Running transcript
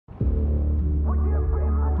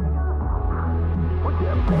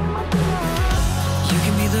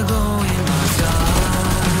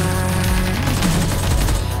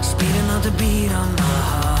beat on my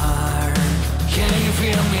heart. Can you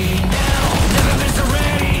feel me now? Never been so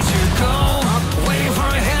ready to go. Waiting for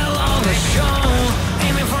a hell of a show.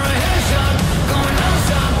 Aiming for a headshot. Going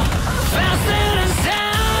non-stop. Faster than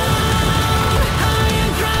sound. High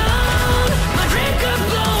and ground. My dream could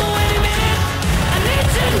blow any minute. I need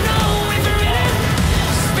to know if you're in it.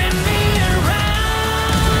 Spin me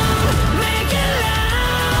around. Make it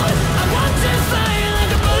loud. I want to fly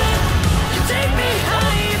like a bullet. You take me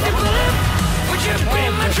high if you pull it. Would you be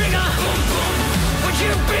my trigger? Would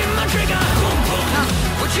you be my trigger?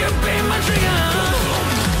 Would you be my trigger?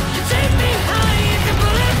 You take me high if you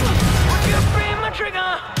pull it. Would you be my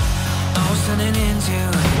trigger? I was turning into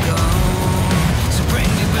a ghost, so bring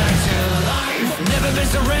me back to life. Never been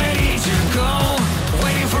so ready to go.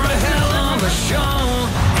 Waiting for a hell of a show.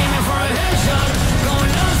 Aiming for a headshot.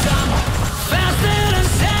 Going non-stop. Faster than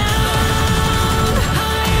sound.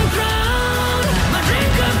 High and ground. My dream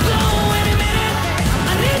could blow any minute.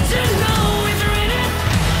 I need to know if you're in it.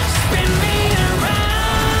 Spin me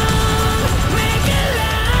around. Make it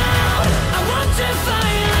loud. I want to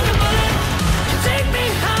fly like a bullet. You take me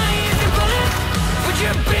high if you pull it. Would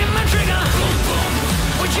you be my trigger?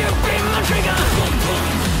 Would you be my trigger?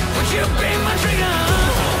 Would you be my trigger?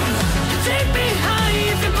 You take me high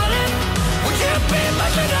if you pull it. Would you be my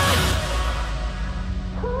trigger?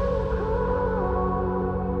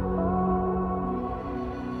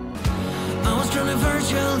 I was trying to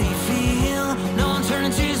virtually feel. Now I'm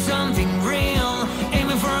turning to something real.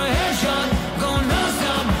 Aiming for a headshot. Going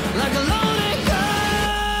non-stop like a loaded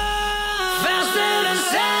gun. Faster than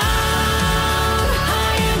sound.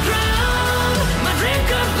 High and ground. My dream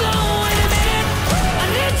could blow in a minute. I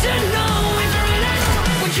need to know if you're in it.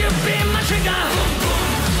 Would you be my trigger?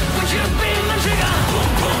 Would you be my trigger?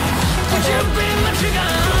 Would you be my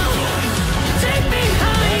trigger?